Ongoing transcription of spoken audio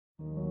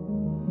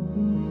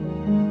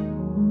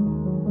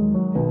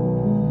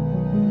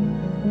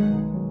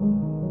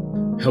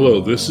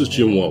Hello, this is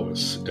Jim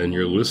Wallace, and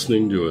you're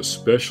listening to a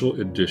special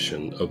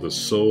edition of The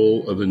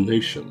Soul of the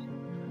Nation,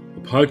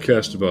 a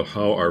podcast about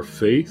how our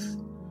faith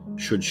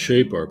should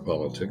shape our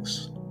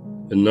politics,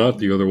 and not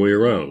the other way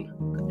around.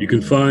 You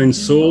can find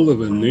Soul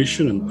of a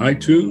Nation on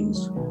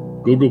iTunes,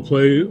 Google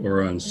Play,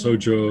 or on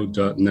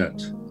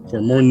sojo.net.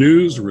 For more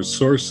news,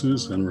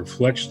 resources, and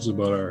reflections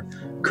about our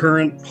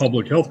current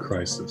public health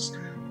crisis,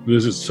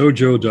 visit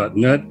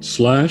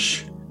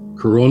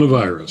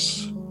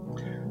sojo.net/coronavirus.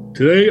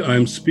 Today,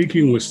 I'm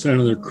speaking with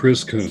Senator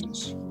Chris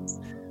Coons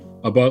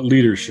about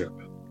leadership,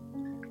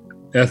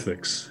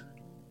 ethics,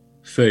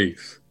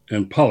 faith,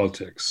 and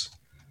politics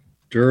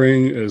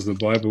during, as the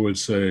Bible would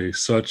say,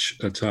 such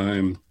a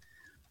time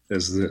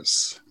as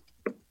this.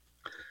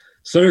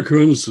 Senator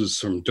Coons is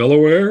from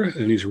Delaware,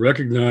 and he's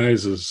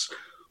recognized as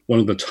one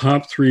of the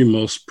top 3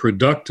 most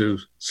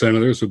productive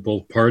senators of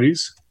both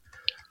parties.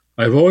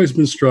 I've always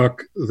been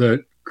struck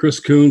that Chris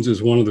Coons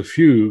is one of the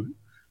few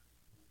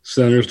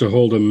senators to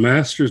hold a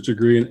master's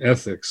degree in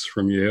ethics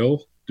from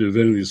Yale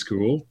Divinity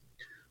School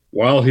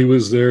while he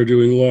was there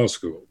doing law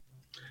school.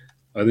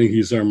 I think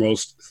he's our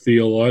most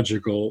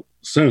theological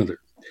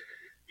senator.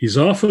 He's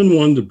often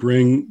one to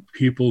bring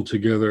people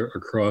together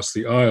across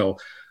the aisle,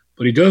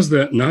 but he does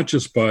that not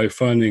just by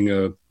finding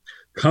a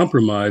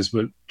compromise,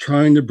 but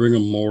trying to bring a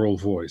moral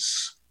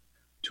voice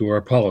to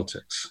our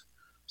politics.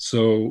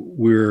 So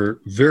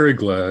we're very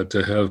glad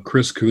to have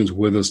Chris Coons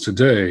with us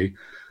today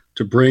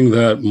to bring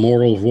that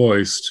moral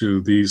voice to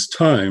these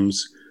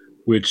times,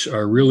 which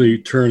are really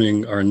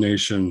turning our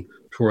nation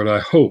toward, I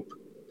hope,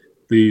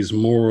 these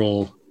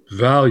moral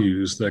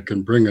values that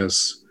can bring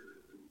us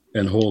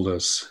and hold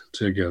us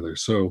together.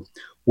 So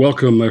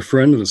welcome, my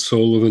friend, to the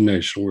Soul of the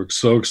Nation. We're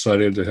so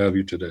excited to have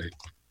you today.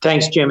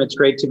 Thanks, Jim. It's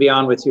great to be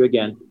on with you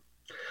again.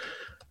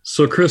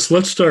 So, Chris,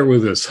 let's start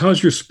with this.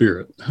 How's your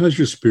spirit? How's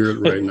your spirit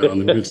right now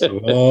in the midst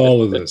of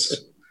all of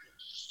this?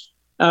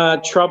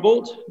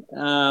 Troubled.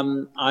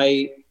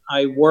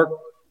 I work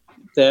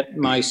that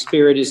my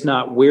spirit is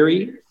not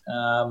weary.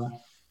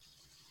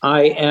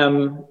 I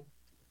am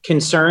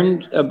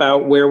concerned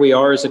about where we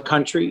are as a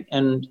country,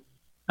 and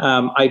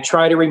I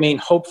try to remain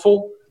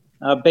hopeful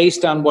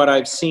based on what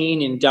I've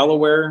seen in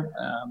Delaware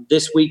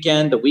this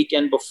weekend, the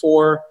weekend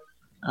before,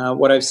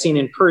 what I've seen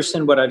in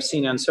person, what I've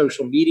seen on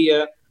social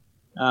media,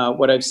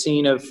 what I've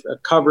seen of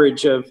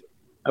coverage of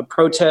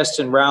protests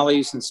and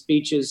rallies and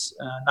speeches,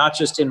 not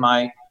just in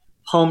my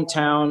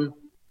hometown,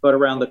 but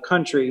around the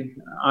country.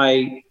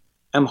 I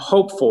am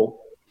hopeful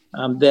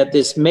that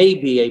this may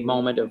be a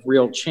moment of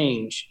real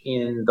change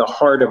in the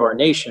heart of our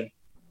nation.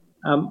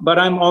 But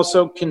I'm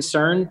also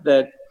concerned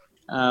that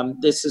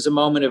this is a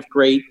moment of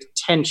great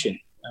tension.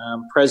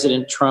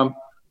 President Trump,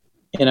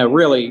 in a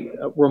really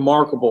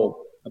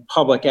remarkable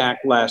public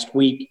act last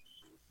week,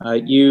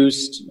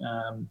 used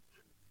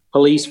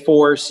police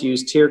force,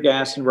 used tear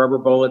gas and rubber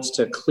bullets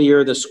to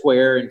clear the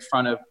square in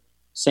front of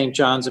St.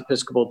 John's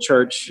Episcopal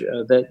Church,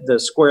 the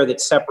square that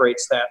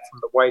separates that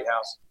from the White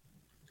House,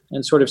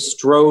 and sort of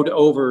strode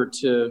over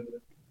to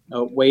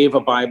wave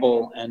a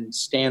Bible and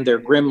stand there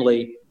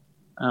grimly,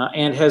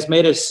 and has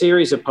made a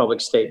series of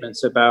public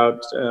statements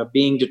about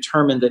being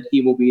determined that he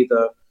will be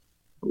the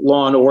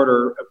law and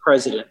order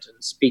president,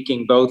 and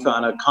speaking both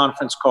on a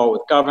conference call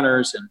with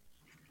governors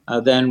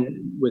and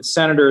then with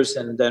senators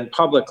and then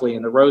publicly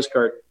in the Rose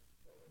Garden,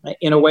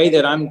 in a way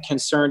that I'm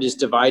concerned is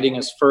dividing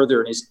us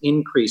further and is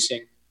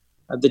increasing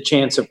the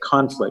chance of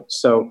conflict.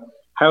 So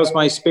how's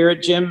my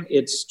spirit, Jim?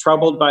 It's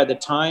troubled by the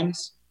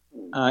times.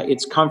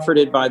 It's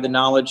comforted by the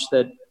knowledge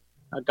that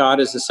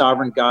God is a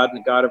sovereign God and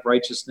a God of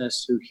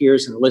righteousness who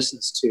hears and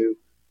listens to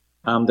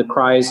the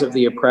cries of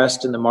the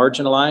oppressed and the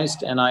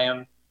marginalized. And I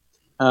am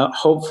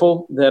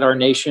hopeful that our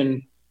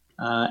nation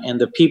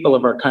and the people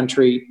of our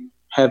country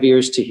have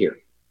ears to hear.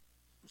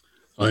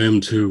 I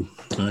am too.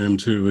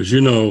 As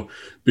you know,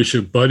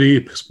 Bishop Buddy,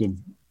 Episcopal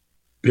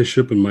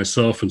Bishop, and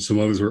myself and some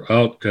others were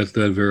out at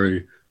that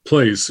very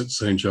place at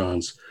St.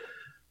 John's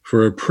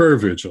for a prayer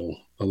vigil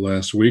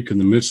last week in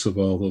the midst of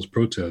all those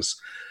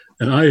protests.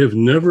 And I have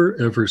never,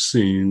 ever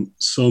seen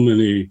so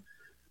many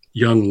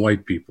young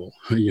white people,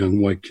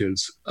 young white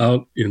kids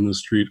out in the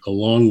street,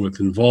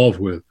 involved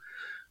with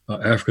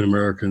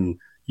African-American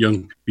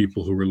young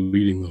people who were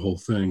leading the whole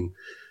thing.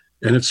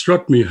 And it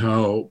struck me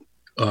how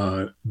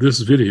this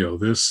video,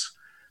 this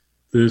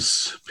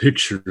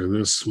picture,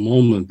 this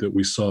moment that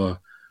we saw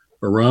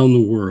around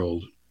the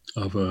world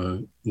of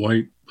a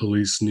white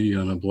police knee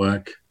on a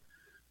black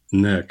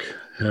neck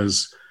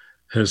has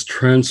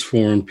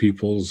transformed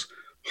people's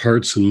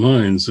hearts and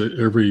minds.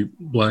 Every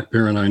black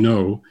parent I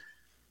know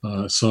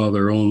saw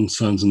their own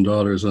sons and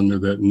daughters under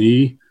that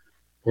knee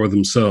or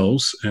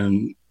themselves.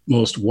 And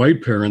most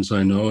white parents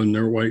I know and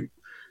their white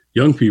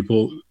young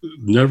people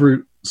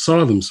never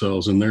saw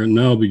themselves, and they're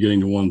now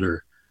beginning to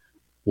wonder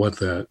what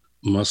that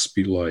must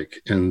be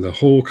like. And the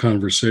whole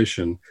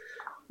conversation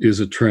is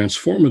a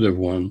transformative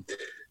one.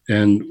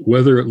 And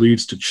whether it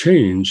leads to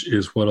change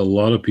is what a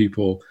lot of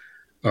people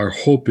are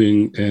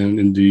hoping and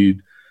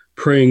indeed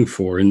praying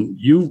for? And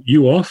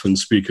you often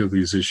speak of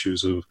these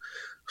issues of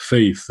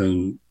faith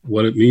and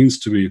what it means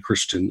to be a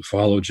Christian,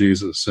 follow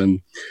Jesus,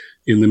 and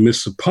in the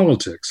midst of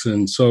politics.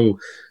 And so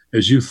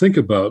as you think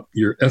about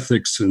your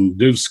ethics in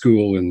div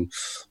school and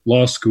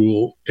law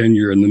school, and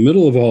you're in the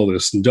middle of all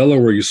this, in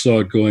Delaware, you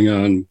saw it going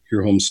on,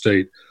 your home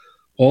state,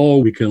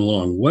 all weekend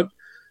long.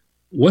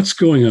 What's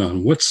going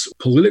on? What's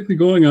politically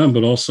going on,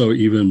 but also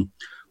even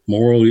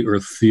morally or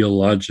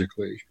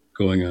theologically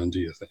going on, do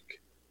you think?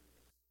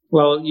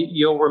 Well,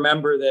 you'll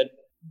remember that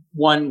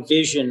one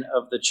vision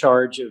of the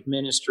charge of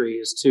ministry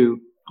is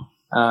to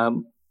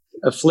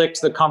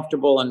afflict the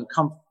comfortable and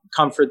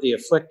comfort the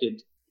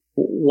afflicted.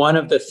 One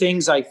of the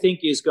things I think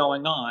is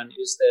going on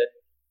is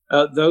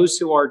that those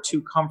who are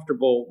too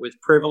comfortable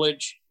with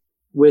privilege,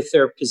 with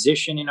their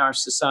position in our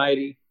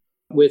society,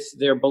 with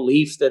their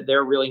belief that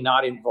they're really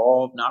not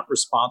involved, not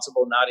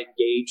responsible, not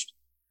engaged,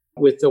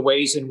 with the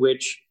ways in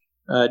which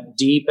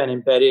deep and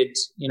embedded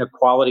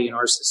inequality in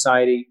our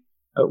society,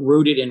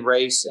 rooted in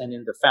race and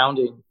in the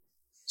founding,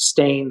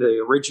 stain the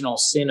original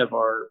sin of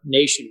our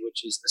nation,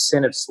 which is the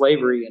sin of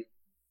slavery and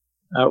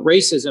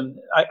racism.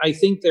 I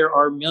think there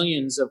are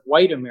millions of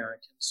white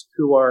Americans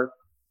who are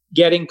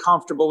getting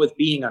comfortable with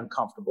being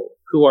uncomfortable,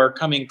 who are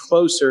coming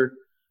closer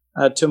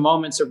to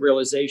moments of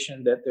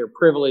realization that their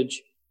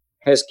privilege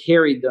has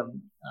carried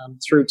them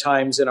through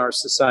times in our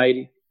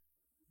society,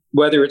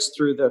 whether it's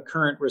through the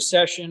current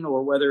recession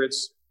or whether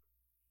it's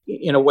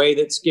in a way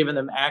that's given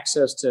them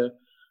access to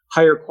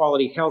higher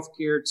quality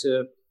healthcare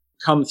to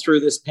come through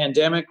this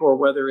pandemic, or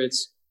whether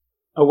it's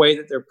a way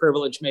that their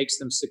privilege makes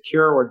them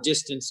secure or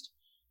distanced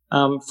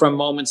from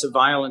moments of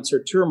violence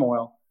or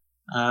turmoil.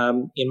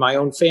 In my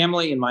own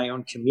family, in my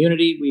own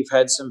community, we've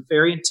had some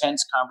very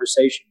intense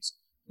conversations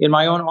in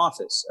my own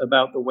office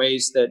about the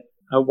ways that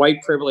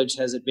white privilege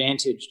has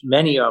advantaged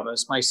many of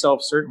us,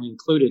 myself certainly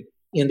included,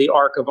 in the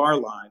arc of our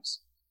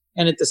lives.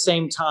 And at the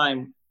same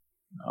time,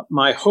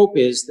 my hope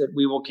is that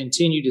we will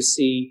continue to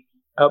see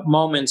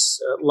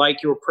moments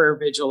like your prayer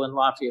vigil in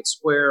Lafayette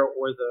Square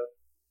or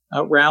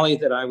the rally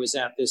that I was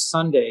at this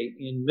Sunday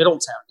in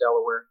Middletown,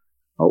 Delaware,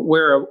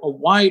 where a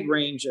wide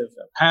range of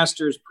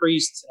pastors,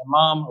 priests, an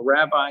imam, a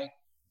rabbi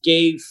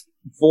gave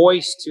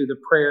voice to the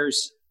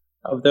prayers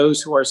of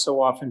those who are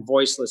so often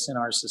voiceless in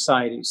our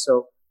society.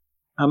 So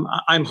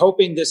I'm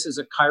hoping this is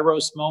a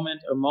Kairos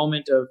moment, a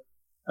moment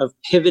of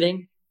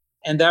pivoting,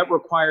 and that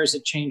requires a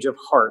change of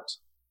heart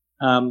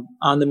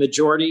on the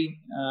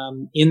majority,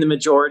 in the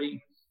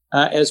majority,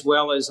 as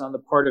well as on the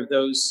part of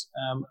those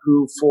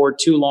who for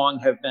too long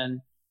have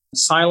been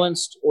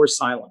silenced or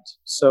silent.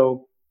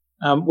 So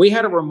we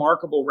had a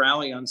remarkable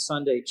rally on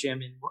Sunday,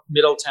 Jim, in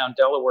Middletown,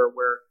 Delaware,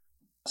 where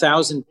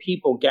 1,000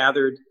 people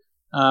gathered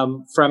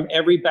from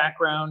every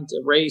background,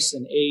 race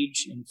and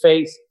age and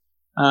faith,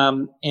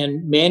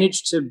 and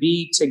managed to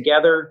be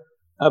together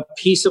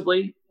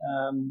peaceably,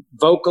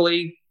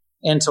 vocally,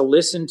 and to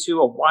listen to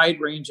a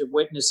wide range of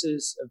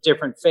witnesses of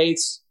different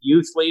faiths,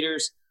 youth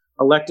leaders,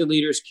 elected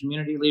leaders,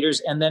 community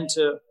leaders, and then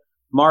to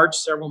march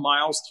several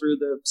miles through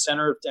the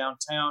center of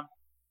downtown.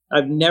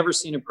 I've never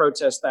seen a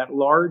protest that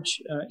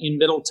large in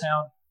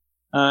Middletown,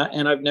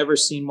 and I've never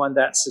seen one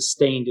that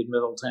sustained in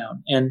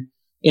Middletown. And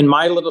in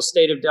my little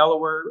state of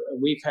Delaware,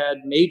 we've had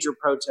major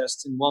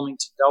protests in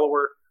Wilmington,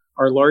 Delaware,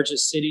 our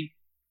largest city,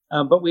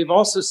 but we've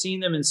also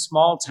seen them in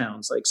small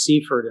towns like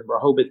Seaford and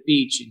Rehoboth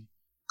Beach and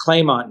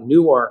Claymont,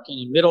 Newark, and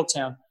in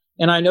Middletown.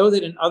 And I know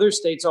that in other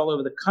states all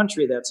over the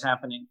country that's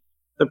happening.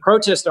 The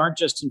protests aren't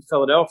just in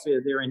Philadelphia,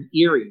 they're in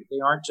Erie. They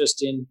aren't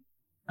just in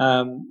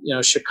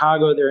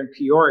Chicago, they're in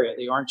Peoria.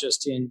 They aren't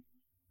just in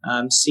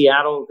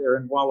Seattle, they're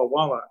in Walla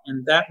Walla.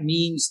 And that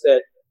means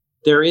that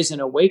there is an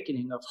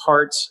awakening of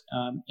hearts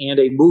and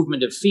a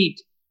movement of feet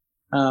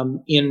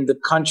in the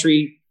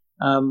country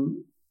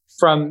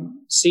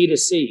from sea to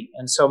sea.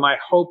 And so my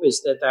hope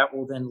is that that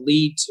will then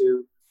lead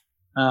to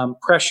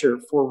pressure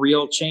for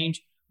real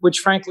change, which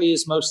frankly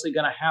is mostly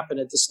going to happen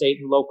at the state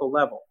and local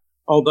level.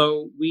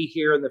 Although we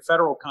here in the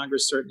federal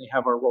Congress certainly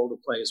have our role to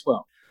play as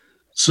well.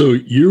 So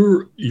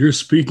you're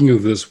speaking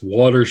of this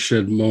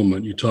watershed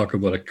moment. You talk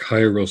about a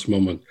Kairos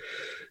moment.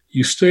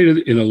 You stated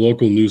in a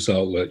local news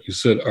outlet, you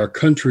said, our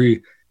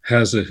country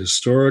has a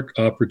historic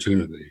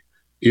opportunity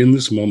in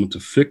this moment to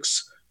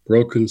fix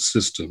broken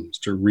systems,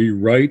 to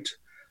rewrite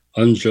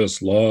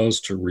unjust laws,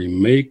 to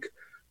remake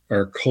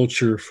our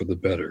culture for the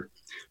better.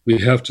 We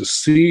have to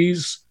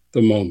seize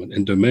the moment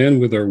and demand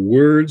with our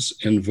words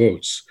and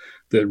votes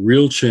that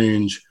real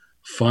change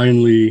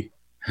finally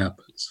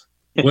happens.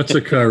 What's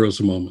a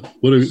Kairos moment?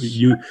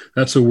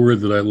 That's a word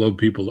that I love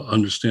people to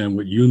understand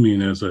what you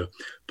mean as a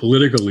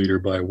political leader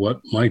by what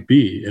might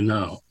be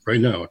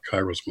right now, a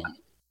Kairos moment.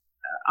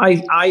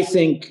 I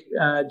think,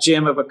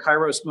 Jim, of a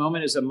Kairos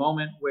moment is a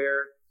moment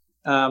where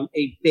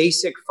a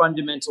basic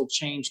fundamental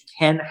change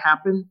can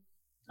happen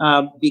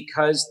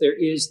because there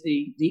is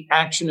the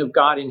action of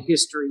God in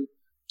history,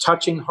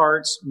 touching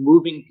hearts,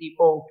 moving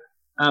people,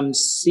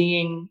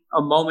 seeing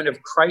a moment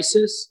of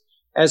crisis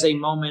as a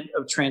moment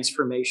of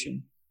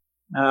transformation.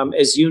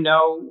 As you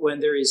know,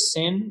 when there is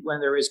sin, when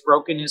there is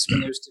brokenness,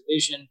 when there's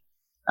division,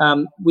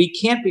 we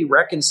can't be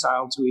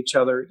reconciled to each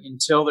other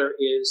until there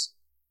is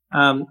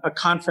a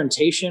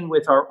confrontation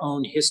with our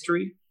own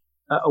history,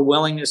 a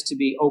willingness to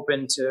be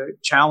open to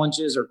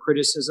challenges or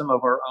criticism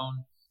of our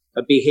own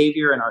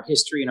behavior and our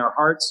history in our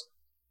hearts,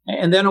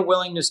 and then a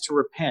willingness to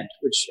repent,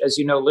 which, as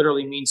you know,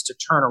 literally means to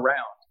turn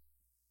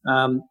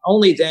around.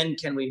 Only then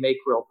can we make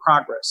real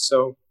progress.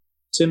 So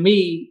to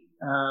me,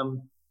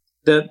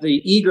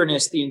 the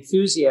eagerness, the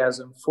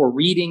enthusiasm for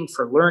reading,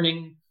 for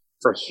learning,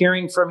 for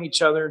hearing from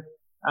each other,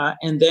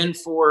 and then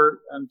for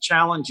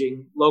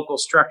challenging local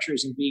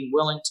structures and being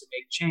willing to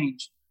make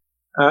change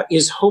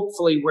is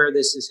hopefully where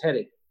this is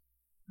headed.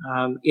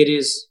 It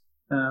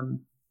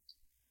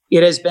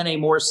has been a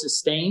more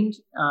sustained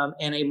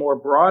and a more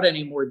broad and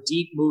a more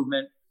deep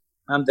movement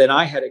than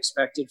I had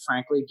expected,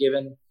 frankly,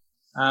 given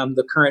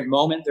the current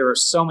moment. There are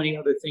so many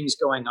other things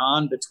going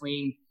on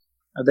between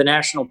the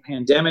national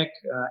pandemic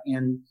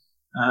and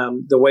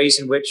the ways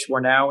in which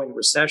we're now in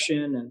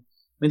recession. And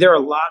I mean, there are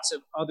lots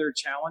of other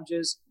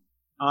challenges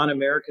on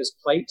America's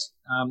plate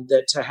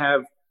that to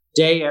have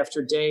day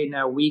after day,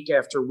 now week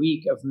after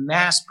week of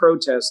mass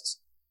protests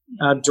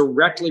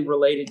directly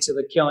related to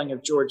the killing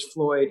of George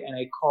Floyd and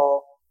a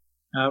call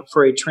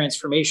for a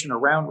transformation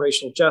around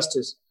racial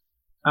justice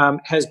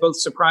has both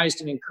surprised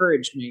and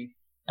encouraged me.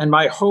 And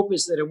my hope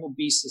is that it will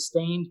be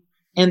sustained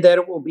and that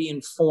it will be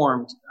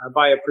informed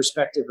by a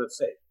perspective of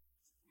faith.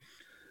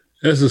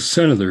 As a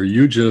senator,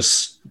 you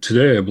just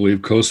today, I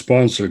believe,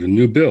 co-sponsored a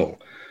new bill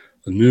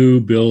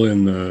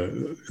in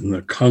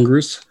the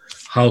Congress,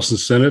 House and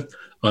Senate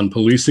on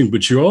policing,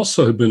 but you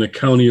also have been a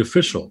county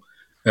official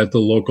at the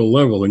local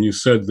level. And you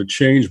said the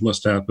change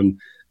must happen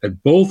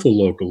at both the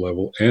local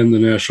level and the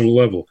national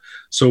level.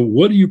 So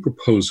what are you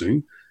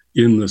proposing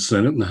in the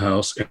Senate and the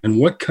House, and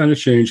what kind of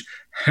change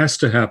has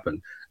to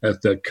happen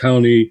at that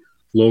county,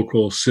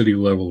 local, city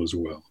level as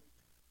well?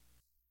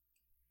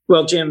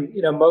 Well, Jim,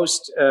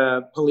 most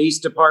police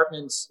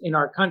departments in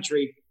our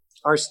country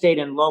are state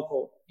and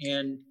local.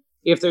 And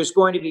if there's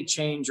going to be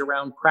change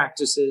around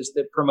practices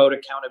that promote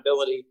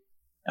accountability,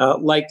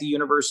 like the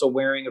universal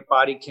wearing of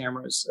body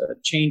cameras,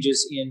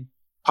 changes in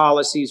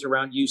policies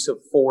around use of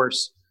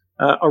force,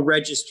 a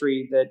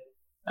registry that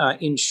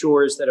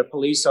ensures that a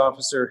police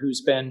officer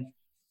who's been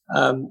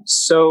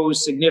so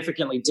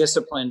significantly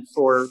disciplined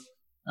for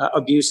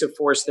abuse of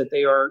force that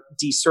they are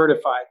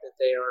decertified, that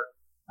they are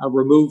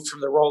removed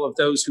from the role of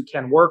those who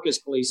can work as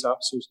police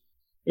officers.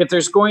 If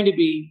there's going to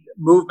be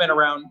movement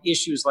around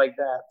issues like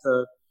that,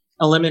 the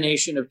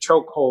elimination of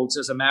chokeholds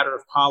as a matter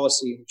of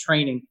policy and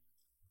training,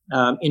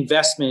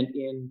 investment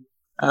in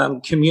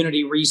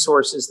community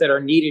resources that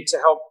are needed to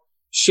help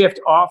shift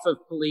off of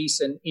police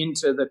and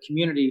into the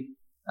community,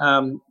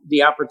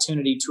 the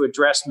opportunity to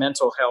address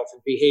mental health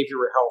and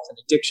behavioral health and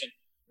addiction.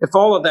 If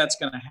all of that's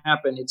going to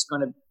happen, it's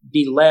going to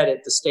be led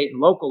at the state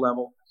and local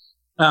level,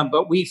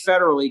 but we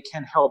federally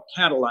can help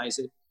catalyze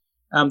it.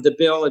 The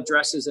bill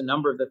addresses a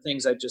number of the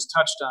things I just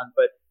touched on,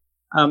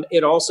 but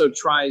it also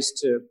tries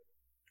to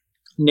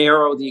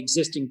narrow the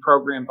existing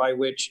program by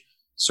which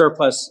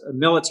surplus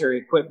military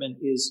equipment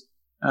is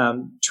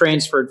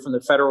transferred from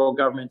the federal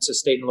government to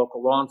state and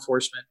local law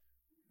enforcement,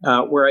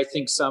 where I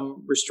think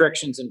some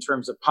restrictions in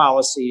terms of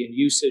policy and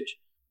usage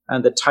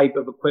and the type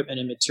of equipment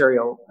and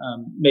material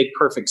make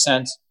perfect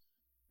sense.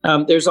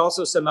 There's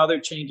also some other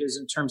changes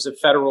in terms of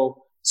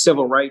federal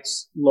civil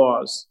rights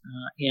laws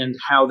and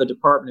how the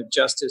Department of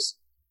Justice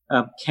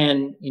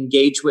can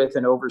engage with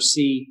and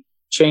oversee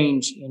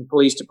change in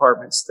police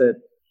departments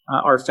that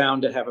are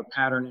found to have a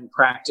pattern and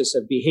practice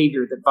of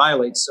behavior that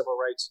violates civil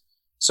rights.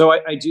 So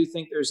I do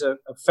think there's a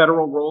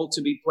federal role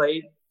to be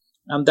played.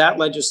 That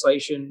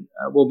legislation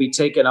will be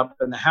taken up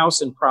in the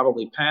House and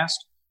probably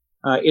passed.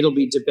 It'll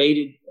be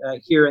debated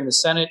here in the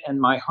Senate, and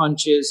my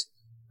hunch is,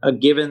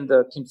 given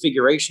the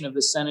configuration of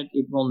the Senate,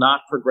 it will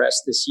not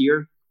progress this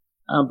year.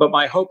 But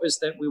my hope is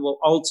that we will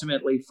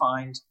ultimately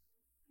find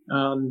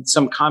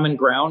some common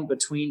ground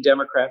between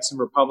Democrats and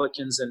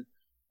Republicans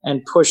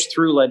and push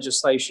through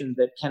legislation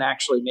that can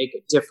actually make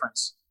a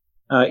difference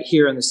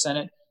here in the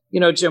Senate.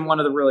 Jim, one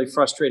of the really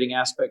frustrating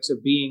aspects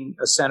of being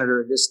a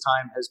senator this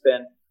time has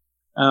been,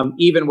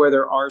 even where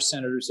there are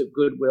senators of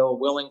goodwill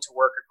willing to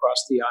work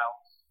across the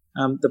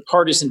aisle, the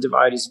partisan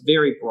divide is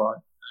very broad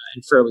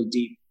and fairly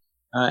deep.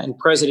 And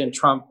President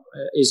Trump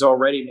is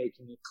already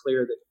making it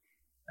clear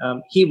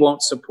that he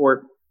won't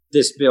support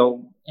this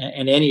bill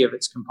and any of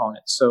its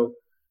components. So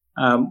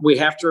we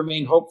have to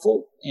remain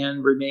hopeful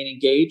and remain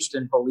engaged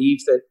and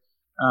believe that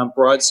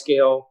broad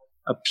scale,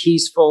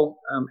 peaceful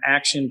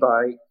action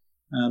by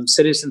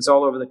citizens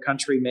all over the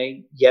country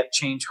may yet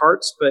change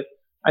hearts. But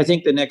I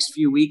think the next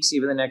few weeks,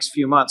 even the next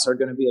few months, are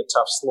going to be a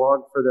tough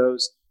slog for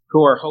those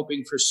who are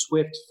hoping for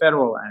swift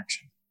federal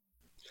action.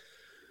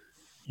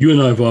 You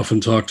and I have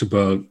often talked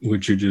about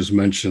what you just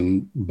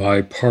mentioned,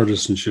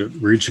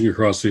 bipartisanship, reaching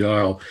across the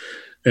aisle.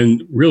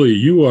 And really,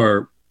 you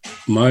are,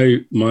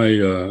 my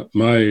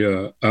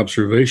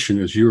observation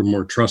is you're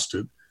more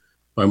trusted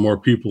by more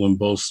people on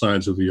both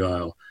sides of the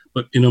aisle.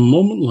 But in a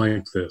moment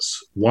like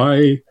this,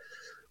 why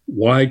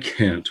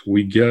can't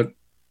we get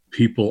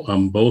people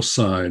on both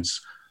sides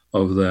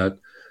of that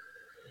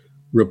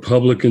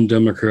Republican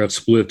Democrat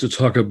split to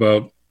talk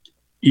about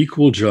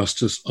equal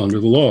justice under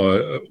the law.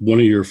 One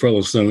of your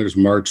fellow senators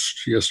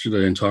marched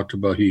yesterday and talked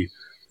about he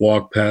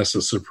walked past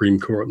the Supreme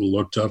Court and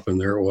looked up, and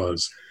there it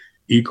was,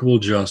 equal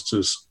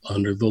justice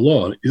under the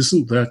law.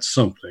 Isn't that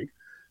something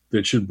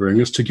that should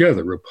bring us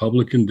together,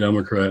 Republican,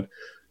 Democrat?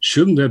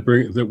 Shouldn't that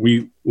bring that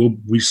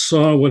we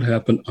saw what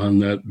happened on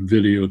that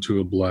video to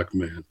a black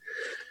man,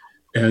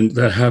 and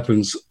that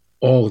happens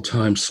all the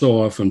time, so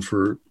often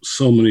for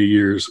so many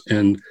years,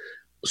 and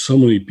so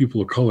many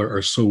people of color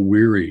are so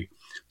weary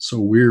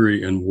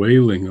and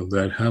wailing of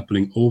that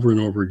happening over and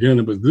over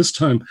again. But this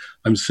time,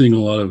 I'm seeing a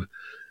lot of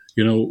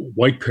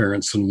white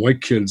parents and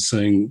white kids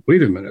saying,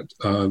 "Wait a minute,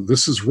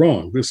 this is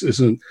wrong. This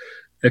isn't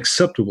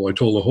acceptable." I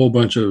told a whole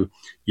bunch of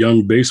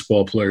young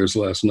baseball players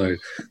last night,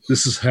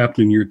 "This is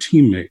happening to your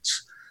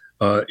teammates.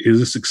 Is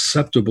this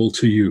acceptable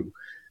to you?"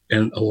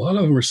 And a lot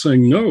of them are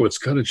saying, "No, it's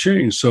got to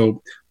change."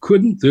 So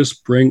couldn't this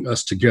bring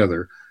us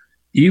together,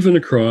 even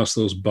across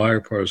those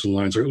bipartisan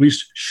lines, or at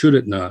least should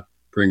it not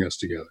bring us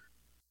together?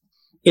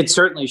 It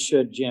certainly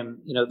should,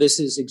 Jim. This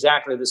is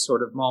exactly the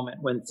sort of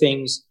moment when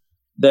things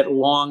that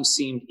long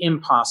seemed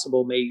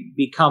impossible may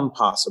become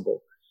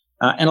possible.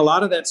 And a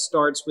lot of that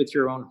starts with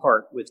your own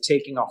heart, with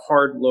taking a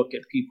hard look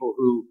at people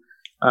who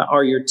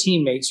are your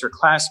teammates, your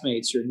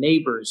classmates, your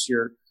neighbors,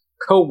 your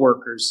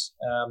coworkers,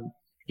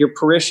 your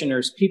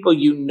parishioners, people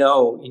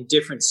in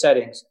different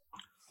settings,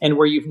 and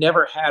where you've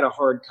never had a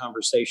hard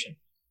conversation,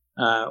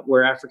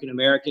 where African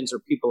Americans or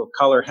people of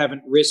color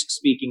haven't risked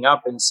speaking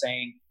up and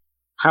saying,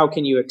 "How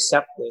can you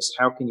accept this?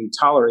 How can you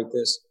tolerate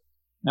this?"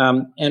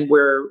 And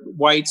where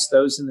whites,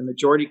 those in the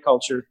majority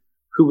culture,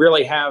 who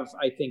really have,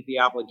 I think, the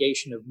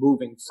obligation of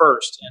moving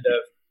first and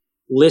of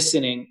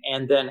listening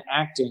and then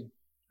acting,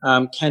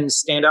 can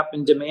stand up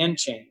and demand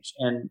change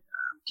and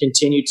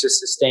continue to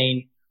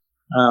sustain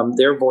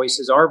their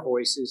voices, our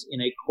voices,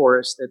 in a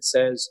chorus that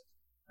says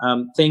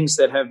things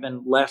that have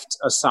been left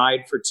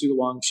aside for too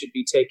long should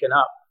be taken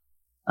up.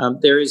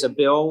 There is a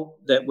bill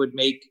that would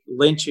make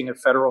lynching a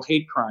federal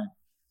hate crime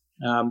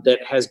that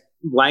has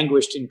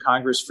languished in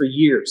Congress for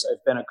years.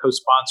 I've been a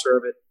co-sponsor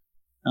of it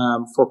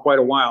for quite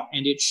a while,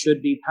 and it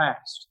should be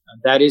passed.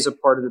 That is a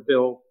part of the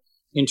bill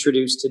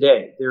introduced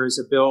today. There is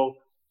a bill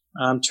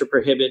to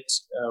prohibit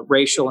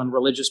racial and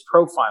religious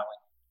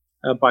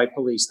profiling by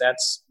police.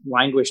 That's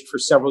languished for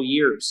several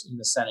years in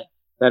the Senate.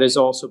 That is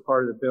also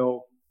part of the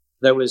bill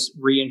that was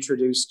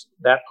reintroduced.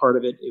 That part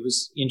of it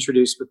was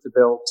introduced with the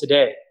bill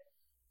today.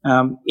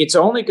 It's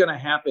only going to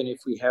happen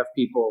if we have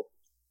people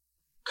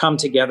come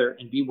together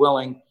and be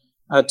willing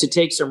to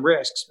take some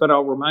risks. But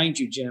I'll remind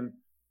you, Jim,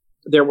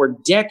 there were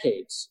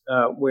decades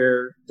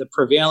where the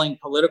prevailing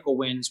political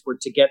winds were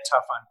to get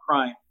tough on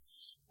crime,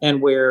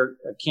 and where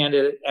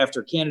candidate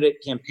after candidate,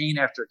 campaign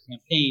after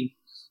campaign,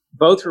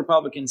 both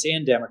Republicans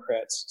and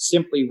Democrats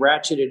simply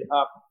ratcheted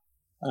up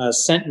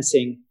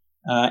sentencing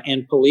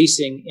and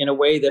policing in a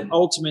way that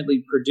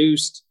ultimately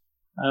produced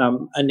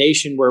a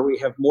nation where we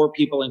have more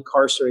people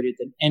incarcerated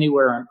than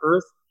anywhere on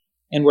earth,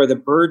 and where the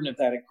burden of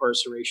that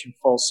incarceration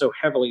falls so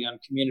heavily on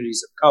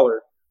communities of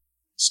color.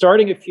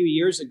 Starting a few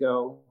years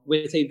ago,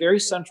 with a very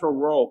central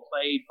role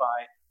played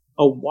by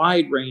a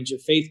wide range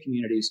of faith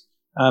communities,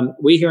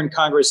 we here in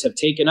Congress have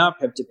taken up,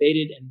 have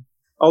debated, and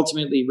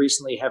ultimately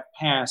recently have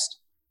passed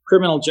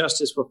criminal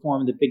justice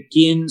reform that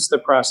begins the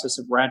process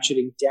of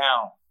ratcheting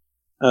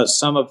down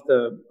some of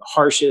the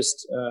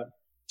harshest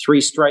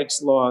three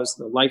strikes laws,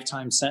 the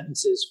lifetime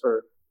sentences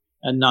for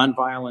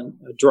nonviolent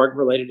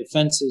drug-related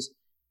offenses.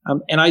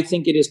 And I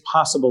think it is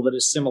possible that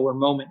a similar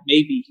moment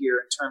may be here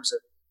in terms of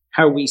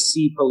how we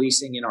see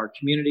policing in our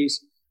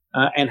communities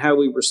and how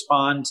we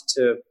respond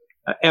to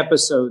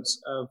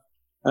episodes of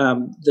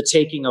the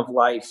taking of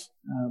life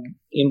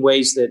in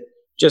ways that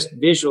just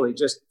visually,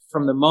 just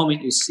from the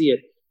moment you see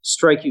it,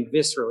 strike you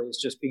viscerally as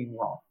just being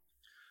wrong.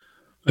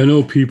 I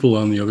know people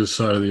on the other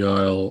side of the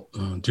aisle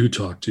do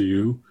talk to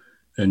you,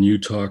 and you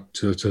talk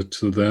to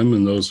them,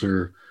 and those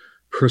are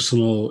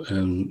personal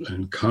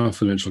and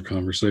confidential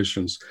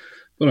conversations.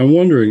 But I'm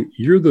wondering,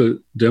 you're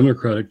the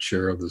Democratic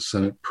chair of the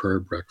Senate Prayer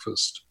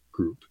Breakfast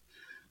group.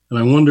 And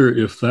I wonder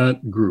if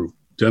that group,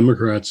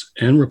 Democrats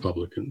and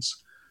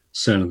Republicans,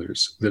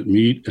 senators that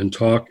meet and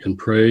talk and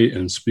pray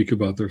and speak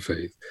about their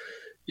faith,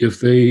 if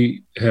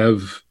they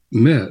have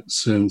met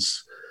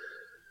since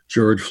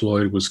George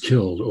Floyd was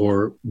killed,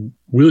 or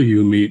will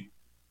you meet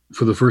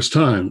for the first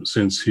time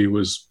since he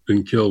was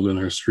been killed, and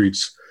our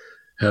streets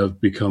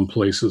have become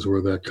places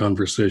where that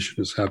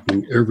conversation is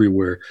happening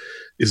everywhere?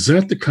 Is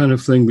that the kind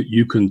of thing that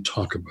you can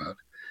talk about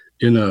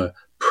in a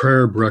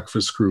prayer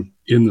breakfast group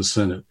in the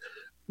Senate,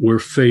 where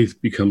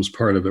faith becomes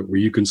part of it, where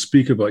you can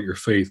speak about your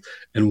faith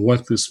and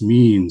what this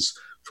means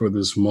for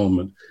this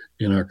moment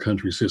in our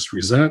country's history?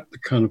 Is that the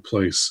kind of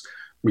place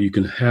where you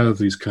can have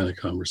these kind of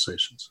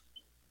conversations?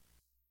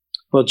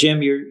 Well,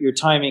 Jim, your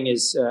timing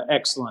is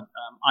excellent.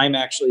 I'm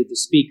actually the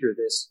speaker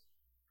this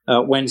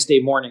Wednesday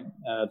morning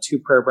to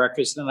prayer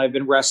breakfast, and I've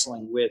been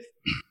wrestling with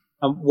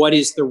what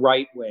is the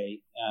right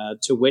way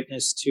to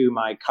witness to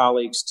my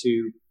colleagues,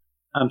 to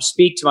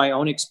speak to my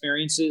own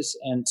experiences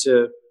and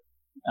to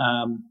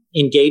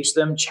engage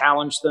them,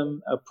 challenge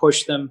them,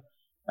 push them.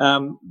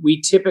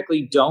 We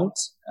typically don't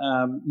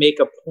make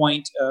a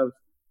point of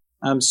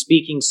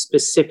speaking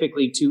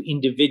specifically to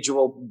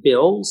individual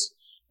bills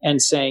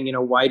and saying,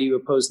 why do you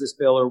oppose this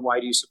bill or why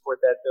do you support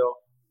that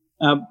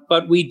bill?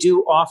 But we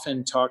do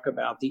often talk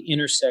about the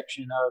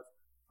intersection of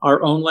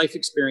our own life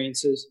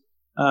experiences,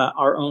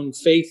 our own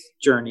faith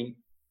journey,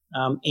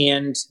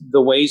 and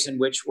the ways in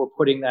which we're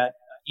putting that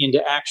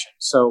into action.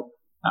 So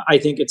I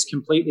think it's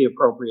completely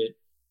appropriate,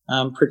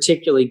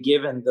 particularly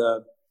given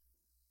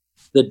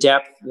the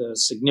depth, the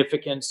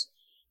significance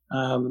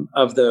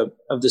of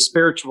the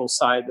spiritual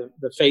side,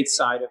 the faith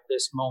side of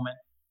this moment,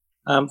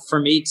 for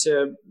me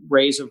to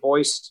raise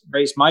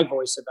my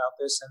voice about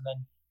this, and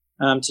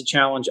then to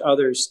challenge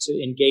others to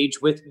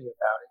engage with me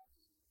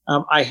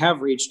about it. I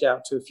have reached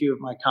out to a few of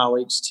my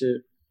colleagues to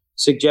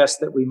suggest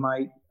that we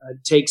might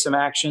take some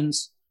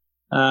actions,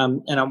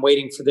 and I'm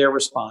waiting for their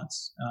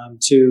response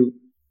to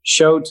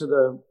show to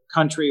the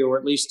country, or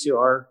at least to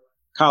our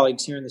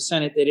colleagues here in the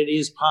Senate, that it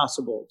is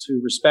possible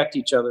to respect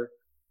each other,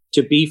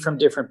 to be from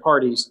different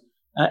parties,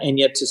 and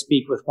yet to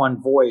speak with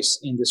one voice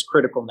in this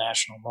critical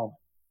national moment.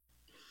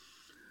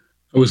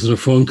 I was in a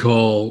phone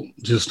call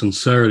just on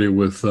Saturday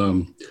with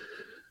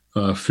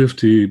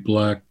 50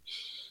 Black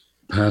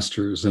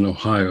pastors in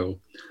Ohio.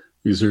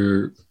 These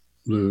are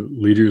the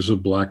leaders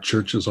of Black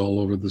churches all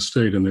over the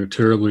state, and they're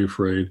terribly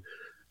afraid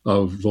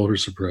of voter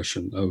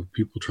suppression, of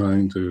people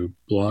trying to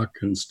block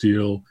and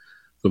steal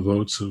the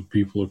votes of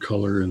people of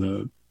color in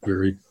a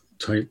very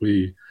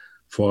tightly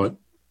fought,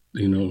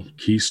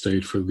 key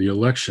state for the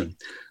election.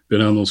 Been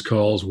on those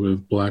calls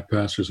with Black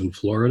pastors in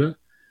Florida,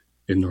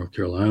 in North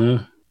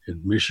Carolina, in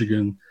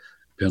Michigan,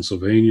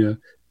 Pennsylvania,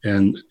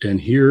 and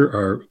here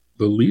are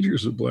the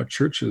leaders of Black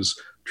churches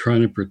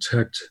trying to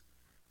protect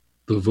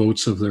the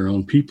votes of their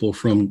own people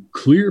from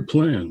clear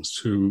plans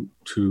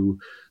to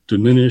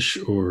diminish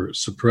or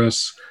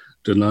suppress,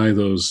 deny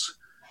those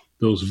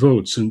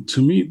votes. And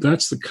to me,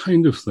 that's the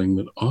kind of thing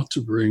that ought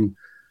to bring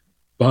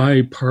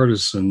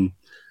bipartisan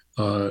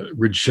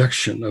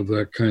rejection of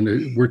that kind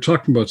of. We're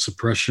talking about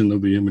suppression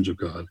of the image of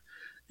God,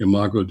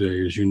 Imago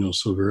Dei, as you know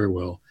so very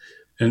well.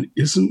 And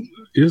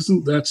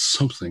isn't that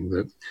something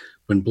that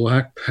when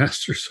Black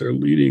pastors are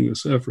leading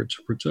this effort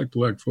to protect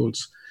Black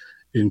votes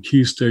in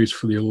key states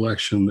for the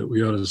election, that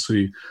we ought to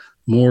see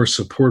more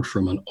support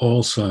from on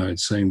all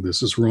sides saying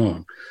this is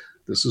wrong.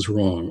 This is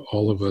wrong.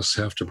 All of us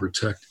have to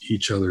protect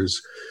each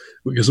other's,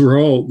 because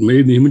we're all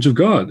made in the image of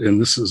God.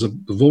 And this is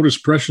voter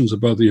suppression is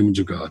about the image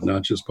of God,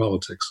 not just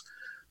politics.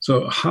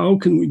 So how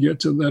can we get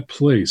to that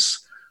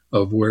place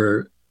of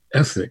where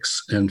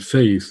ethics and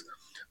faith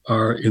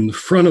are in the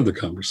front of the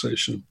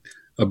conversation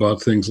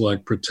about things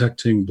like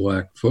protecting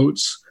Black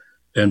votes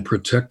and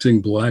protecting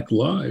Black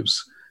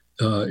lives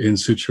in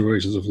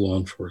situations of law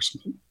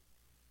enforcement?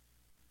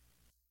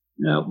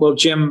 Well,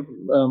 Jim,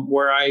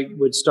 where I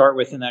would start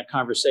with in that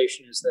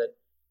conversation is that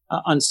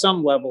on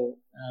some level,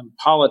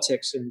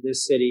 politics in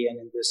this city and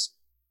in this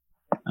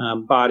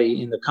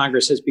body in the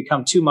Congress has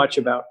become too much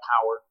about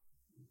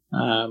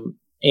power.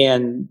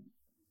 And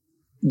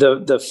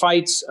the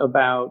fights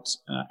about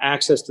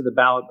access to the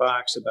ballot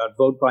box, about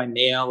vote by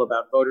mail,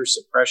 about voter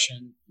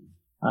suppression,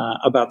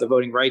 about the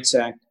Voting Rights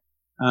Act,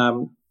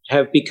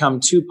 have become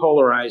too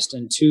polarized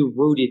and too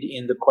rooted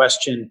in the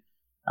question,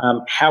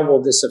 how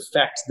will this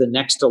affect the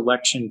next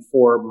election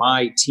for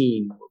my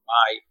team or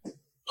my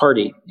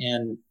party?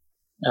 And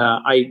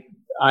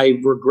I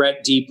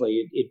regret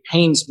deeply, it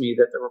pains me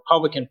that the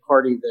Republican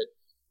Party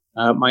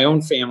that my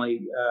own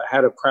family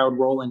had a proud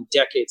role in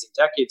decades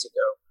and decades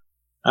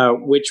ago,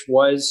 which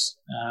was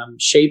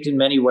shaped in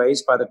many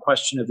ways by the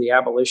question of the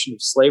abolition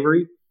of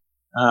slavery,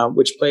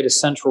 which played a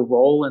central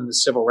role in the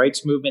civil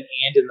rights movement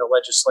and in the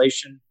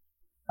legislation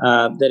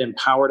that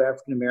empowered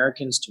African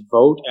Americans to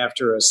vote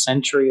after a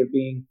century of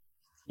being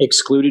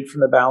excluded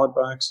from the ballot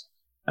box,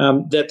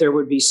 that there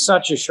would be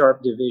such a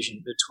sharp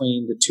division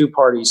between the two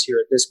parties here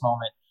at this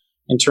moment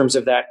in terms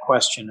of that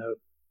question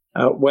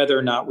of whether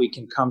or not we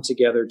can come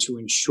together to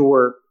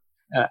ensure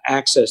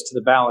access to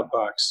the ballot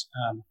box.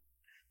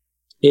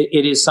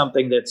 It is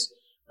something that's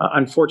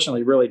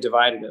unfortunately really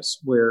divided us,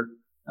 where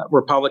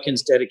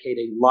Republicans dedicate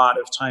a lot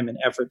of time and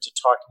effort to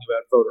talking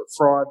about voter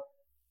fraud.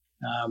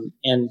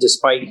 And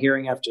despite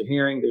hearing after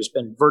hearing, there's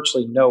been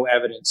virtually no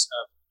evidence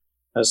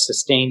of a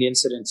sustained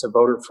incidence of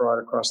voter fraud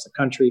across the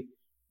country.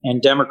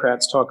 And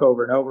Democrats talk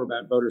over and over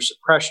about voter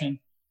suppression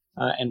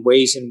and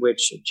ways in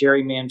which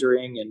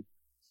gerrymandering and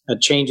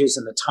changes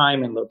in the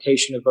time and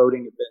location of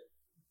voting have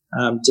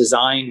been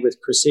designed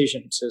with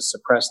precision to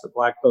suppress the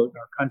Black vote in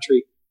our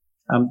country.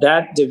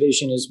 That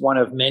division is one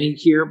of many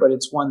here, but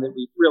it's one that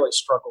we really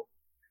struggle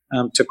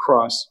to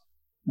cross.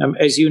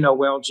 As you know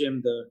well,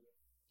 Jim,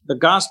 the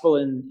gospel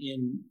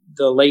in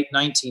the late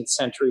 19th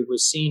century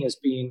was seen as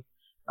being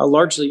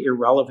largely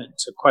irrelevant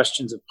to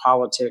questions of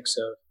politics,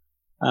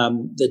 of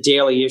the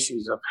daily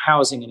issues of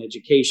housing and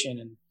education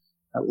and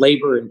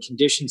labor and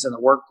conditions in the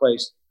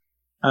workplace.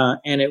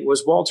 And it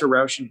was Walter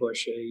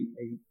Rauschenbusch, a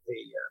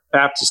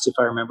Baptist, if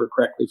I remember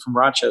correctly, from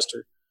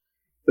Rochester,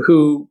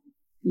 who,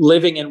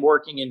 living and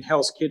working in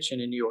Hell's Kitchen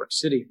in New York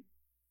City,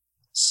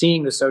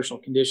 seeing the social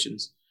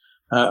conditions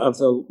of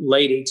the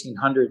late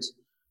 1800s,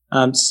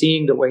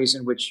 seeing the ways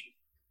in which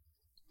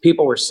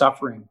people were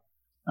suffering,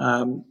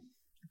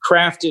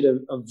 crafted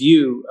a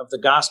view of the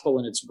gospel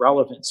and its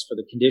relevance for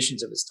the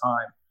conditions of his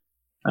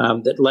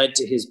time that led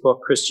to his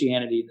book,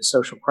 Christianity and the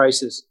Social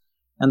Crisis,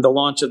 and the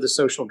launch of the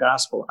social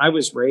gospel. I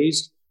was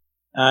raised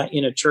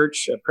in a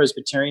church,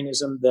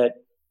 Presbyterianism, that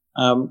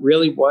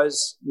really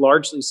was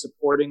largely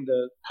supporting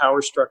the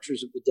power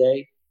structures of the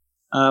day,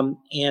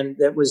 and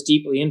that was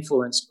deeply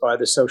influenced by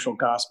the social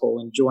gospel,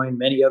 and joined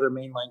many other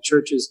mainline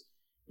churches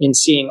in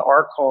seeing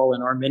our call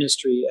and our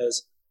ministry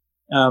as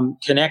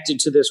connected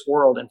to this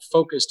world and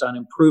focused on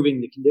improving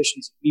the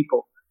conditions of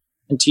people.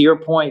 And to your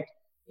point,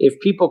 if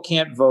people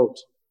can't vote,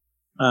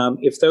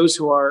 if those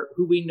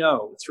who we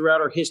know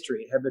throughout our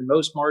history have been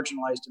most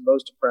marginalized and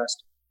most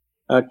oppressed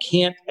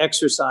can't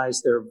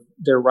exercise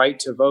their right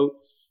to vote,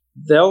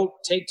 they'll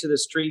take to the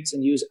streets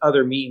and use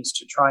other means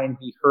to try and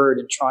be heard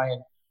and try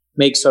and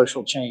make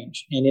social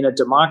change. And in a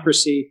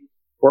democracy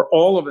where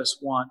all of us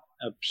want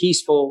a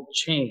peaceful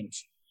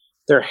change,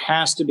 there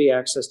has to be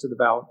access to the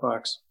ballot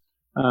box,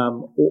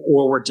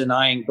 or we're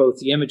denying both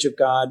the image of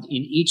God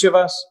in each of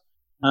us,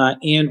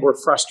 and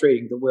we're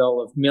frustrating the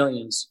will of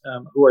millions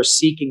who are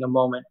seeking a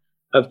moment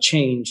of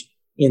change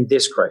in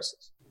this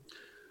crisis.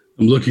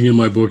 I'm looking in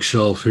my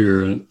bookshelf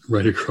here, and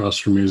right across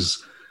from me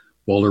is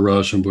Walter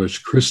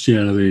Rauschenbusch,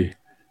 Christianity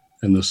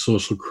and the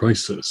Social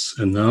Crisis.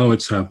 And now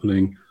it's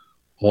happening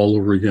all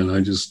over again. I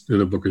just did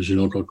a book, as you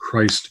know, called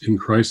Christ in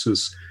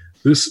Crisis.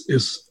 This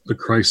is the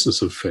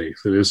crisis of faith.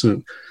 It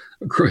isn't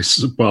a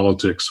crisis of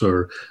politics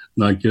or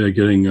not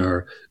getting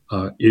our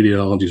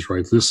ideologies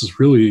right. This is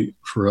really,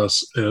 for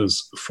us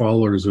as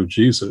followers of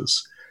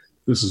Jesus,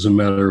 this is a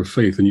matter of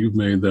faith. And you've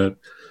made that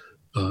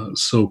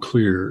so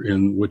clear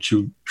in what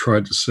you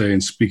tried to say in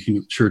speaking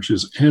to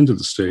churches and to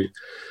the state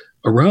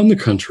around the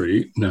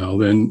country. Now,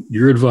 then,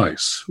 your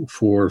advice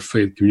for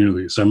faith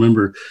communities. I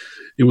remember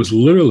it was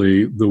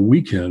literally the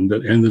weekend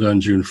that ended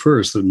on June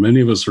 1st that many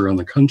of us around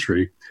the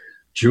country,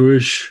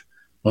 Jewish,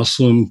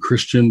 Muslim,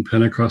 Christian,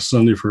 Pentecost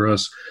Sunday for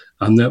us.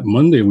 On that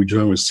Monday, we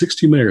joined with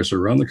 60 mayors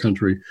around the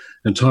country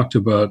and talked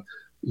about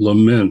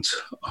lament,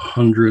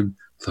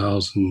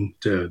 100,000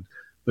 dead,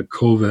 the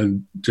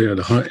COVID dead,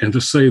 and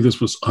to say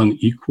this was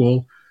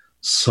unequal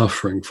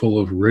suffering, full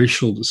of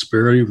racial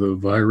disparity, the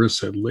virus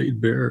had laid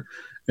bare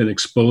and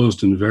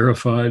exposed and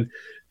verified.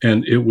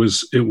 And it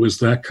was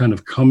that kind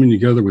of coming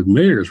together with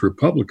mayors,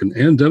 Republican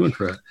and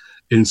Democrat,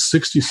 in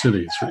 60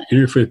 cities for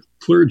interfaith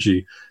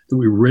clergy, that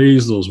we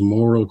raise those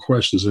moral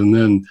questions. And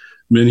then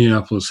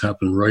Minneapolis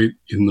happened right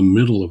in the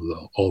middle of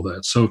all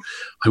that. So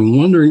I'm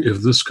wondering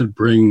if this could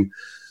bring,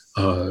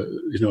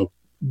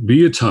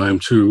 be a time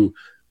to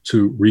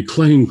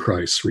reclaim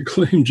Christ,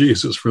 reclaim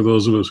Jesus for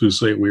those of us who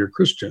say we are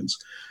Christians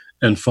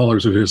and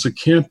followers of his. It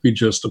can't be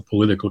just a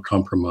political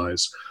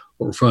compromise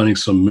or finding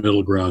some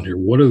middle ground here.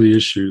 What are the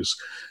issues?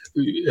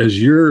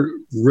 As you're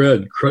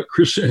read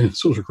Christian and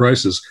Social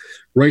Crisis,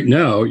 right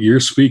now you're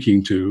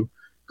speaking to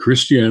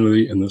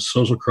Christianity and the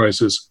social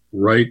crisis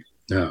right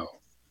now.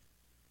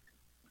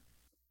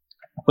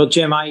 Well,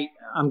 Jim,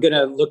 I'm going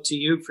to look to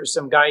you for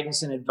some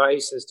guidance and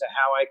advice as to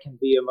how I can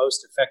be a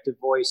most effective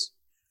voice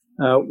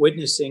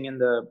witnessing in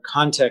the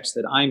context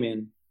that I'm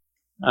in.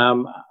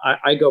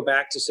 I go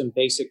back to some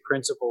basic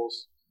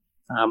principles.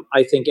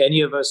 I think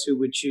any of us who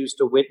would choose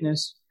to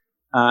witness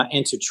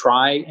and to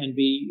try and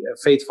be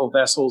faithful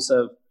vessels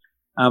of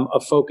a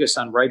focus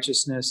on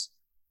righteousness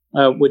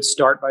would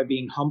start by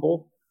being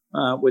humble,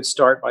 would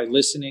start by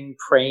listening,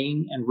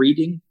 praying, and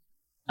reading.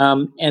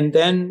 And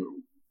then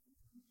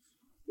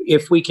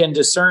if we can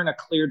discern a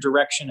clear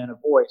direction and a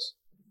voice,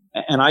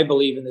 and I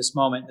believe in this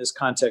moment, in this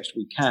context,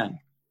 we can,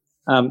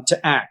 to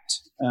act,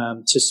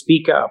 to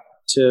speak up,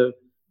 to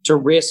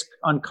risk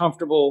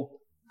uncomfortable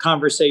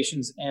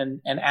conversations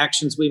and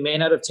actions we may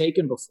not have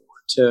taken before,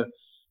 to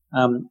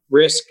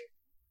risk,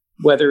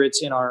 whether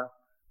it's in our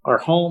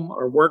home,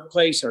 our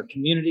workplace, our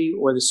community,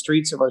 or the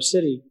streets of our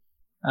city,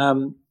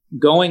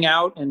 going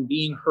out and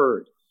being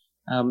heard.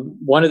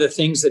 One of the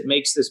things that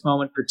makes this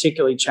moment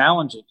particularly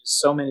challenging is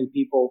so many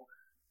people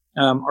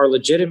are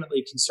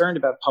legitimately concerned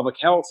about public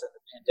health and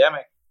the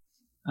pandemic,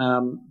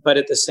 but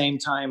at the same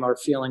time are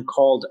feeling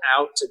called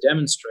out to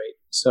demonstrate.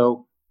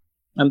 So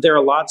there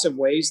are lots of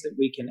ways that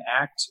we can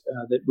act,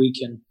 that we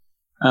can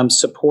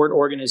support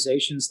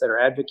organizations that are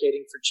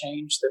advocating for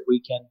change, that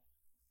we can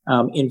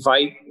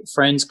invite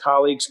friends,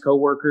 colleagues,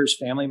 coworkers,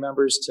 family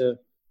members to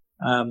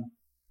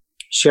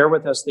share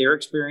with us their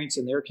experience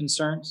and their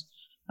concerns.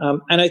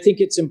 And I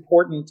think it's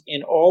important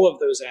in all of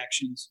those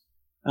actions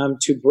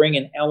to bring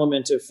an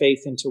element of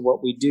faith into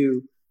what we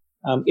do,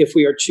 if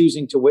we are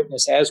choosing to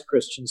witness as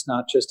Christians,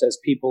 not just as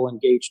people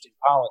engaged in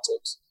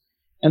politics.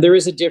 And there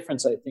is a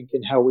difference, I think,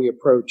 in how we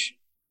approach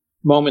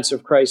moments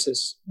of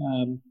crisis.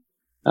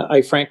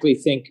 I frankly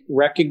think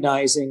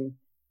recognizing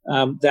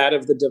that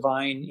of the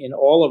divine in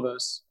all of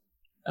us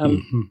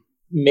Mm-hmm.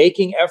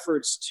 Making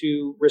efforts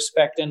to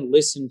respect and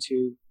listen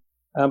to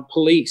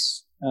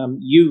police,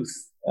 youth,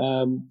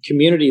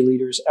 community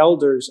leaders,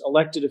 elders,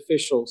 elected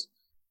officials,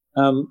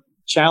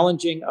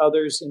 challenging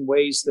others in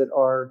ways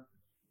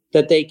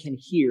that they can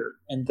hear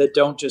and that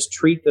don't just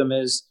treat them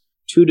as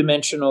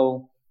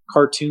two-dimensional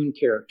cartoon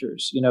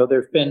characters.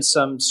 There have been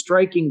some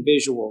striking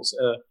visuals.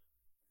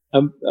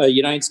 A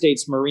United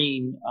States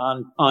Marine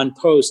on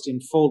post in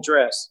full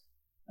dress,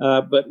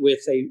 but with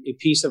a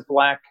piece of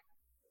black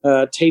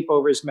tape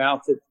over his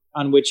mouth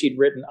on which he'd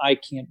written, "I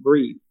can't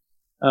breathe."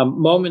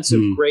 Moments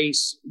of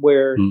grace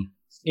where,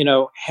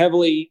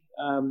 heavily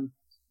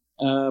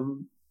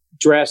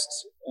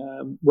dressed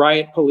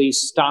riot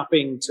police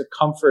stopping to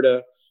comfort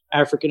a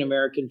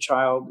African-American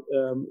child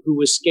who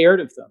was scared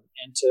of them,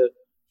 and to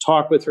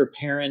talk with her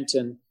parent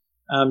and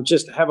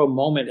just have a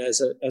moment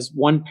as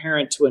one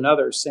parent to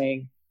another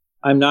saying,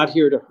 "I'm not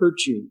here to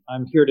hurt you.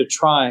 I'm here to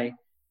try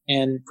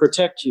and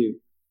protect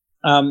you."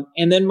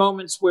 And then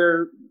moments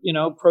where,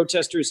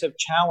 protesters have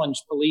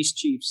challenged police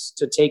chiefs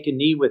to take a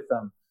knee with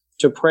them,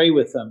 to pray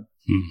with them.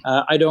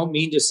 I don't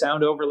mean to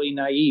sound overly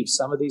naive.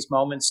 Some of these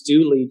moments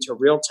do lead to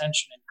real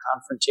tension and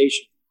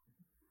confrontation.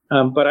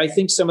 But I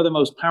think some of the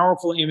most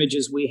powerful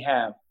images we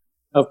have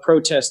of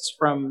protests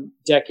from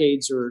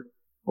decades or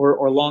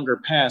longer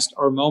past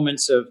are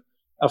moments of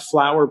a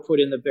flower put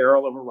in the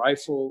barrel of a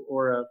rifle,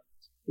 or a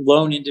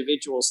lone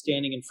individual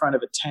standing in front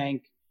of a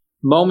tank.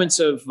 Moments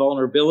of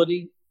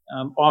vulnerability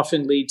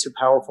often lead to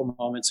powerful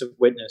moments of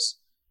witness.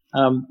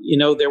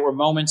 There were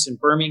moments in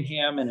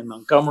Birmingham and in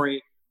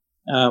Montgomery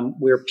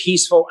where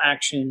peaceful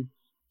action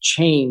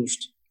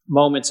changed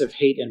moments of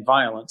hate and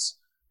violence.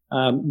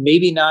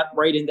 Maybe not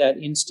right in that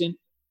instant,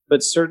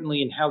 but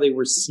certainly in how they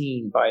were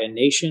seen by a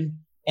nation,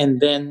 and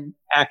then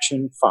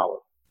action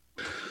followed.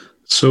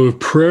 So if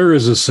prayer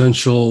is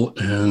essential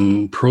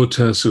and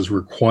protest is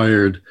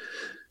required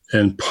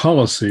and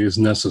policy is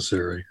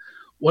necessary,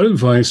 what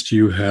advice do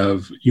you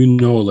have,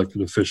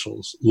 elected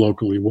officials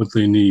locally, what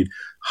they need?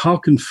 How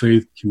can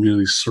faith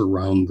communities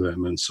surround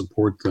them and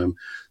support them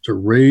to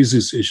raise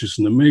these issues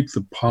and to make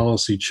the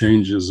policy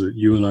changes that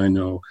you and I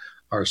know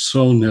are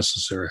so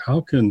necessary?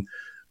 How can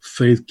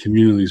faith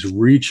communities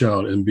reach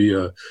out and be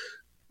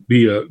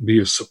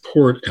a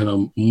support and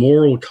a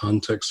moral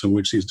context in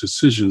which these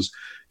decisions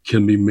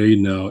can be made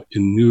now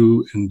in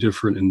new and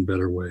different and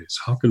better ways?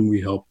 How can we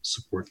help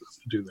support them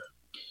to do that?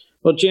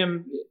 Well,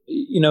 Jim,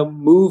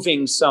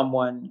 moving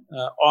someone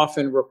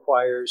often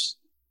requires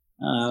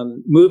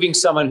moving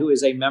someone who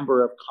is a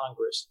member of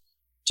Congress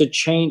to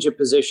change a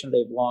position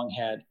they've long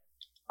had.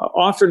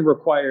 Often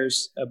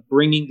requires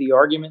bringing the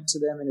argument to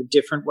them in a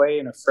different way,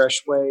 in a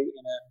fresh way,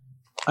 in an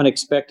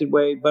unexpected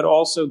way, but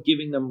also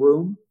giving them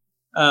room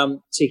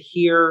to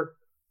hear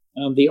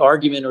the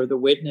argument or the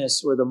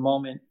witness or the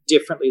moment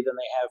differently than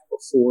they have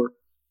before.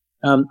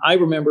 I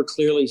remember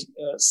clearly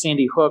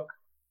Sandy Hook,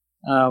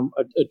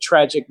 a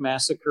tragic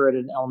massacre at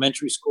an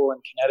elementary school in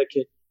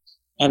Connecticut,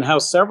 and how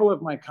several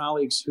of my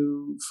colleagues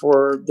who,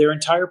 for their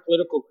entire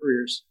political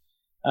careers,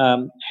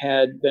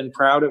 had been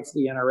proud of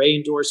the NRA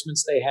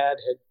endorsements they had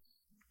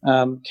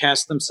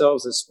cast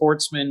themselves as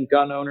sportsmen,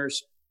 gun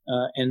owners,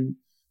 and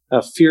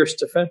fierce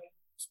defenders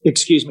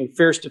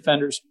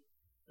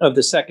of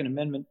the Second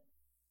Amendment,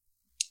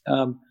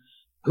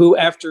 who,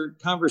 after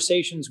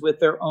conversations with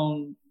their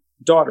own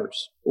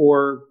daughters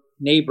or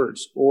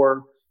neighbors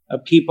or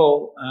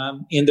people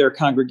in their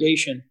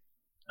congregation,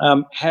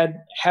 had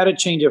a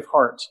change of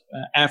heart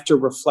after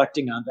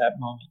reflecting on that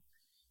moment.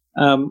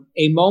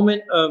 A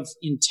moment of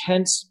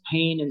intense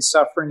pain and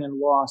suffering and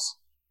loss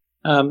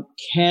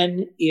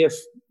can, if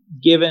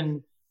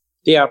given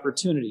the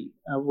opportunity,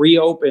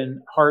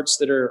 reopen hearts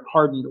that are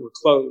hardened or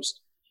closed.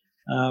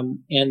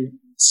 And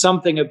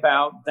something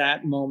about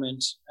that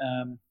moment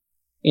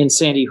in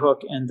Sandy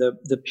Hook and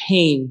the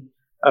pain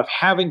of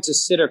having to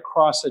sit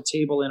across a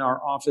table in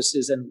our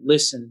offices and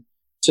listen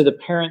to the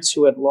parents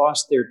who had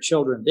lost their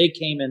children. They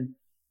came and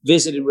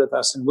visited with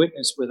us and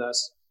witnessed with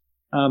us.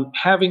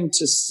 Having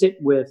to sit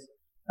with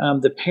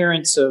the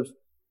parents of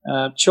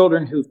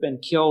children who've been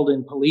killed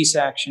in police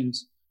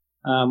actions,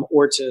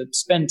 or to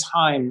spend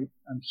time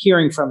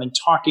hearing from and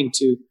talking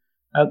to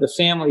the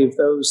family of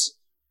those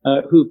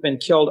who've been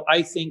killed,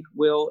 I think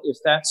will, if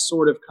that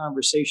sort of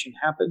conversation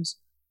happens,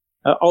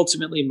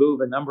 ultimately move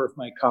a number of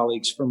my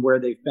colleagues from where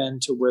they've been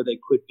to where they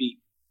could be.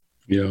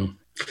 Yeah.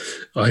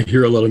 I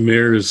hear a lot of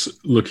mayors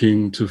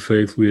looking to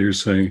faith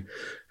leaders saying,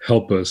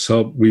 help us,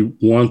 help. We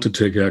want to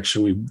take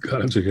action. We've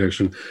got to take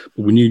action,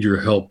 but we need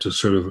your help to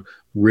sort of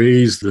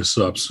raise this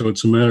up. So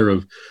it's a matter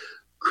of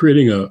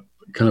creating a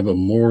kind of a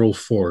moral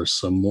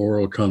force, a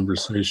moral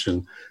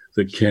conversation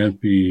that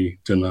can't be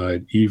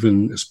denied,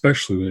 even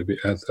especially maybe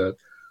at that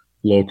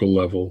local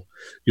level.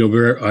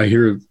 I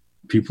hear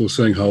people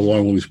saying, how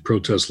long will these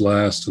protests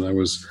last? And I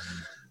was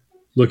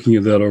looking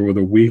at that over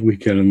the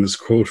weekend, and this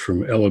quote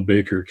from Ella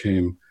Baker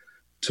came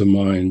to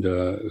mind.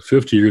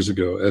 50 years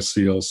ago,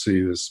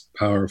 SCLC, this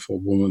powerful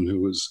woman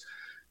who was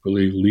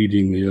really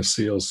leading the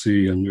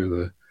SCLC under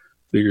the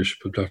leadership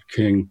of Dr.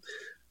 King,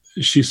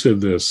 she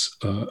said this,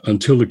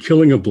 until the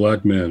killing of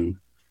Black men,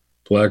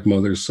 Black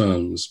mothers'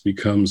 sons,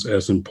 becomes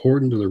as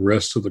important to the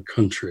rest of the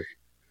country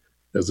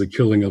as the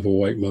killing of a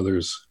white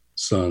mother's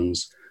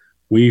sons,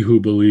 we who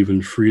believe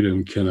in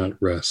freedom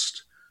cannot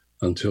rest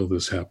until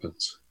this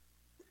happens.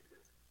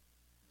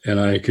 And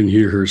I can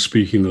hear her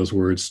speaking those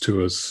words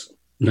to us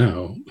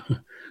now,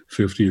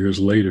 50 years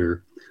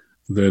later,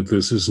 that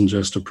this isn't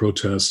just a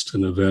protest,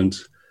 an event,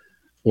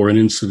 or an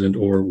incident,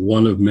 or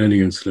one of many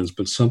incidents,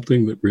 but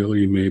something that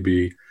really may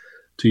be,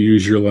 to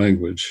use your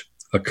language,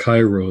 a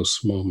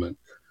kairos moment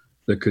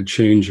that could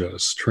change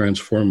us,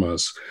 transform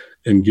us,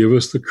 and give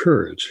us the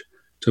courage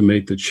to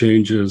make the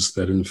changes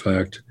that, in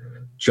fact,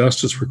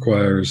 justice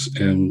requires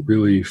and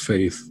really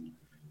faith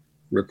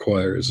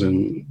requires.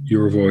 And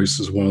your voice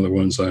is one of the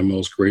ones I'm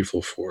most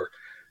grateful for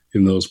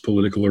in those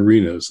political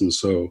arenas. And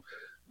so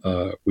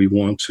we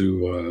want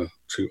to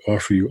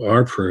offer you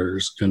our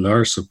prayers and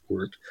our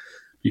support,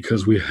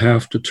 because we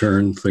have to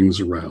turn things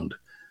around.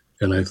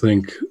 And I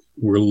think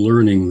we're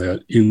learning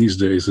that in these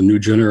days, a new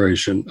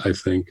generation, I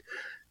think,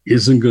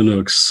 isn't going to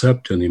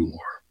accept anymore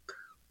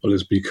what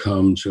has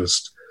become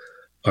just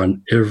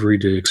an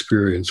everyday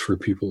experience for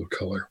people of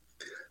color.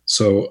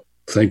 So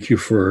thank you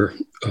for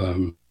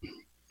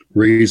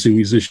raising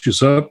these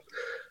issues up.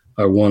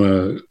 I want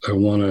to,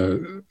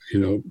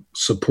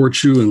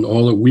 support you in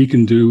all that we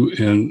can do.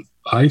 And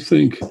I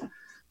think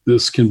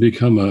this can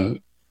become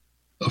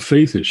a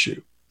faith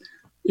issue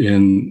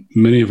in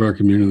many of our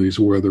communities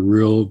where the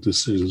real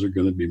decisions are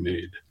going to be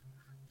made.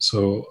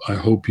 So I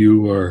hope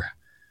you are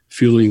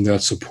feeling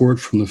that support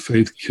from the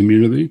faith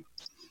community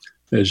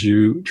as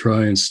you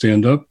try and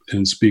stand up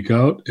and speak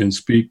out and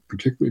speak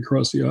particularly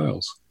across the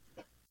aisles.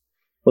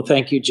 Well,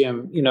 thank you,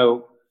 Jim.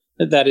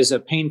 That is a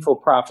painful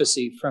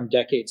prophecy from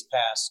decades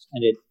past,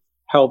 and it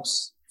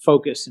helps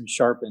focus and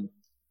sharpen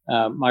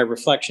my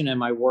reflection and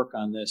my work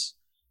on this.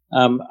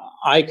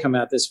 I come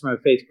at this from a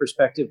faith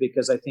perspective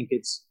because I think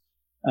it's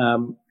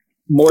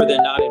more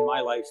than not in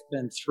my life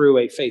been through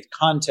a faith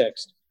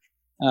context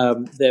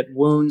that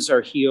wounds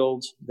are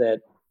healed,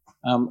 that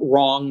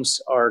wrongs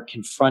are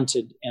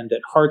confronted, and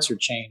that hearts are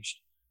changed.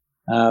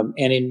 And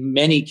in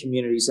many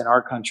communities in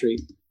our country,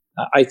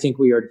 I think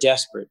we are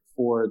desperate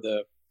for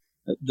the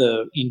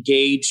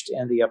engaged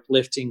and the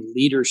uplifting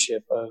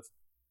leadership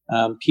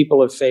of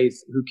people of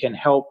faith who can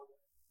help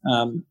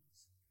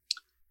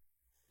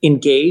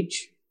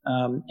engage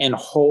and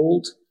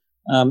hold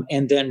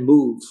and then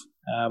move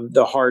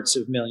the hearts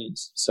of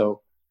millions.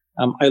 So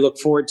I look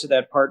forward to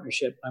that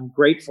partnership. I'm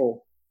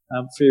grateful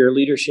for your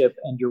leadership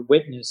and your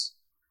witness.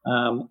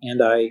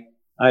 And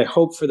I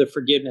hope for the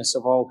forgiveness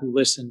of all who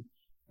listen.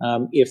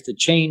 If the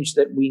change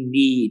that we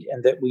need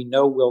and that we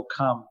know will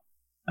come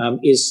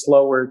is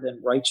slower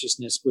than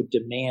righteousness would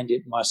demand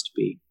it must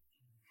be.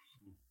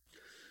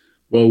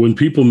 Well, when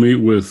people meet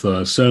with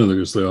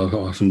senators, they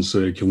often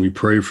say, can we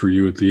pray for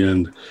you at the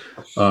end?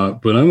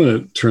 But I'm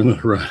going to turn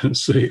that around and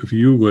say, if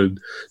you would,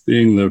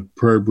 being the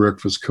prayer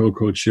breakfast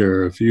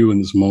co-chair, if you in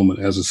this moment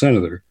as a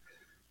senator,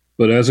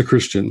 but as a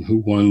Christian who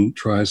one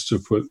tries to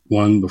put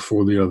one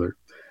before the other,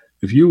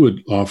 if you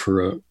would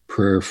offer a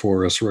prayer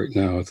for us right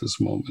now at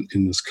this moment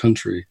in this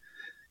country,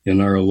 in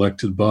our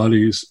elected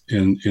bodies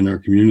and in our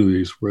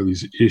communities where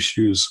these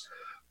issues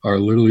are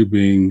literally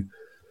being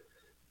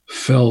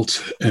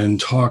felt and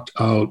talked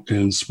out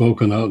and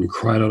spoken out and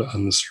cried out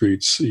on the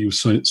streets. You've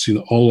seen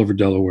all over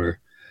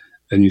Delaware.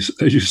 And you,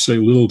 as you say,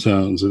 little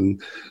towns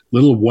and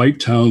little white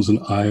towns in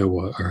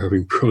Iowa are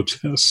having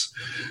protests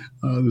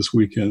this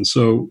weekend.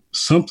 So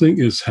something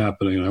is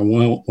happening. And I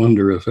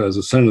wonder if, as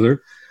a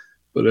senator,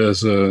 but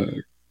as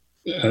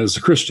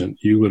a Christian,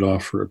 you would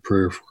offer a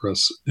prayer for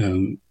us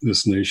and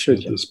this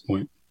nation at this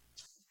point.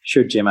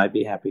 Sure, Jim, I'd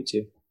be happy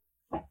to.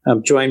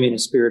 Join me in a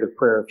spirit of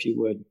prayer, if you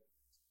would.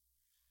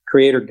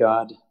 Creator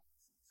God,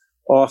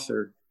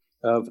 author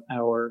of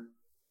our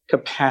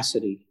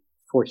capacity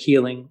for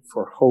healing,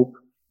 for hope,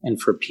 and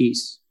for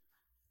peace,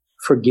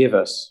 forgive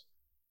us,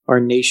 our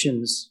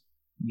nation's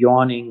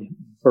yawning,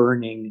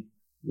 burning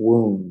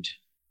wound.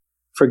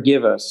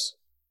 Forgive us,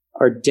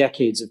 our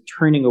decades of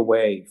turning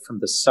away from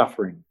the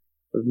suffering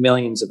of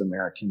millions of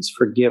Americans.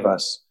 Forgive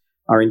us,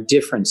 our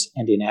indifference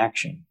and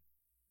inaction.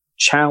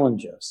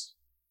 Challenge us,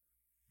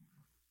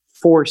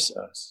 force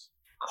us,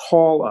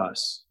 call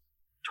us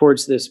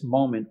towards this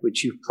moment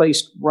which you've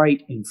placed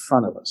right in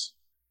front of us.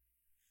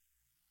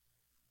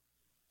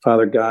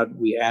 Father God,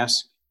 we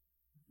ask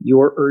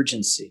your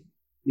urgency,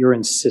 your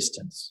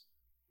insistence,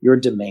 your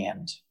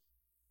demand,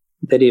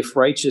 that if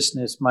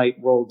righteousness might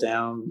roll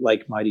down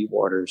like mighty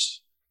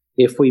waters,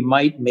 if we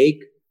might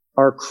make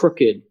our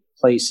crooked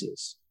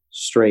places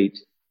straight,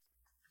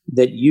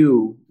 that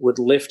you would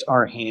lift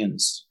our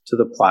hands to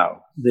the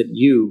plow, that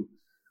you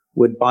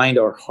would bind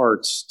our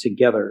hearts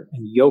together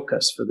and yoke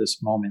us for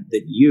this moment,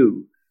 that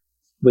you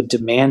would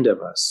demand of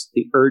us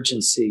the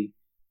urgency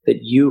that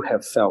you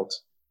have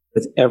felt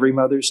with every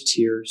mother's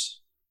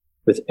tears,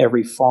 with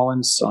every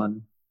fallen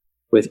son,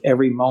 with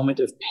every moment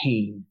of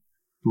pain,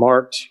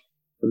 marked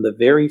from the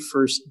very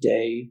first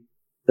day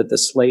that the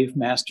slave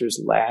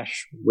master's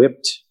lash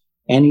whipped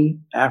any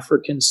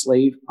African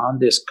slave on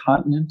this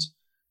continent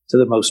to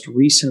the most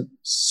recent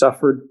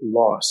suffered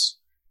loss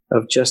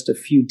of just a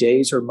few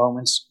days or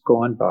moments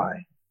gone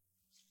by.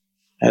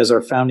 As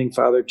our founding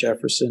father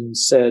Jefferson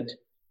said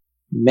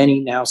many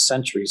now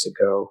centuries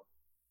ago,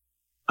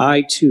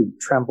 I too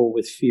tremble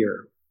with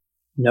fear,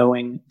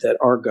 knowing that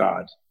our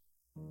God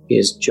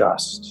is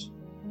just.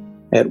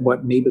 At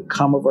what may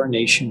become of our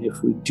nation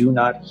if we do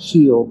not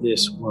heal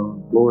this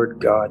wound, Lord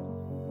God,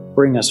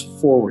 bring us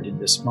forward in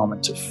this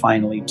moment to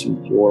finally do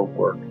your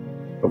work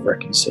of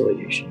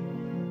reconciliation.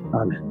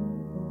 Amen.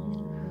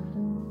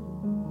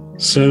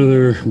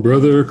 Senator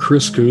Brother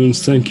Chris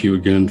Coons, thank you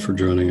again for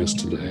joining us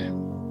today.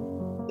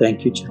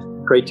 Thank you, Jeff.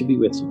 Great to be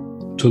with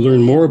you. To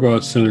learn more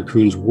about Senator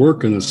Coons'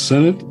 work in the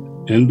Senate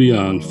and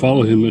beyond,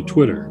 follow him at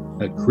Twitter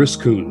at Chris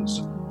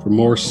Coons. For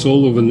more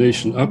Soul of a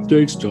Nation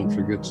updates, don't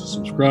forget to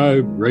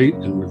subscribe, rate,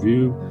 and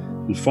review,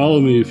 and follow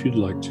me if you'd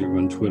like to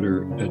on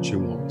Twitter at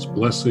Jim Waltz.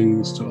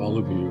 Blessings to all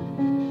of you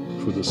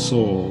for the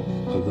soul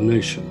of the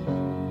nation.